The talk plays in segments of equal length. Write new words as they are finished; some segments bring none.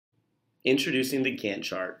Introducing the Gantt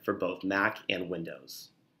chart for both Mac and Windows.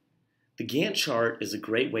 The Gantt chart is a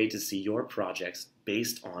great way to see your projects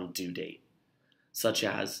based on due date, such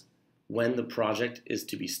as when the project is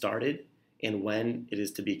to be started and when it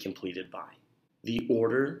is to be completed by, the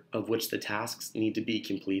order of which the tasks need to be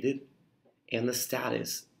completed, and the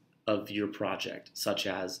status of your project, such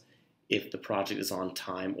as if the project is on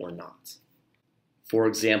time or not. For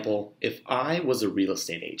example, if I was a real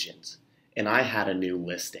estate agent and I had a new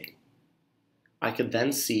listing, I could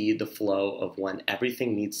then see the flow of when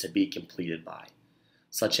everything needs to be completed by,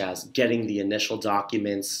 such as getting the initial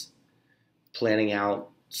documents, planning out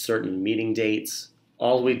certain meeting dates,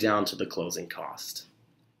 all the way down to the closing cost.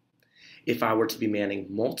 If I were to be manning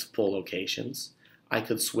multiple locations, I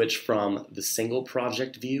could switch from the single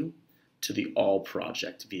project view to the all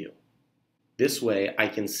project view. This way I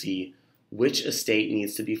can see which estate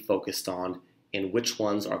needs to be focused on and which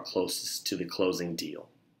ones are closest to the closing deal.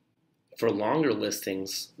 For longer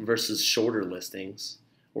listings versus shorter listings,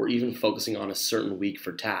 or even focusing on a certain week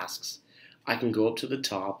for tasks, I can go up to the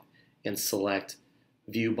top and select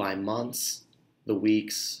view by months, the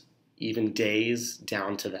weeks, even days,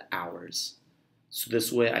 down to the hours. So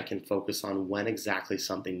this way I can focus on when exactly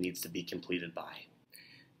something needs to be completed by.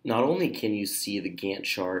 Not only can you see the Gantt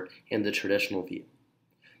chart in the traditional view,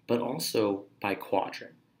 but also by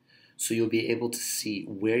quadrant. So you'll be able to see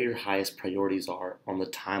where your highest priorities are on the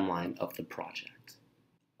timeline of the project.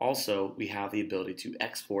 Also, we have the ability to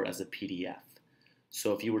export as a PDF.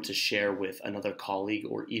 So if you were to share with another colleague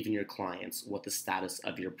or even your clients what the status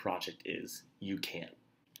of your project is, you can.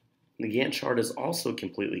 The Gantt chart is also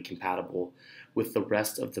completely compatible with the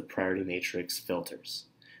rest of the priority matrix filters.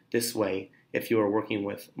 This way, if you are working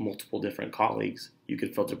with multiple different colleagues, you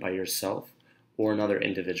could filter by yourself or another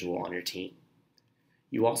individual on your team.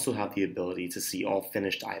 You also have the ability to see all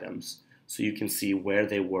finished items, so you can see where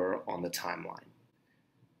they were on the timeline.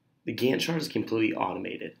 The Gantt chart is completely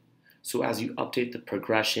automated, so as you update the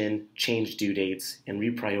progression, change due dates, and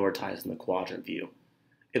reprioritize in the quadrant view,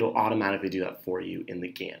 it'll automatically do that for you in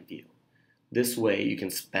the Gantt view. This way you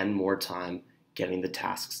can spend more time getting the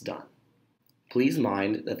tasks done. Please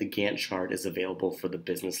mind that the Gantt chart is available for the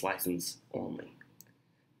business license only.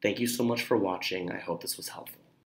 Thank you so much for watching. I hope this was helpful.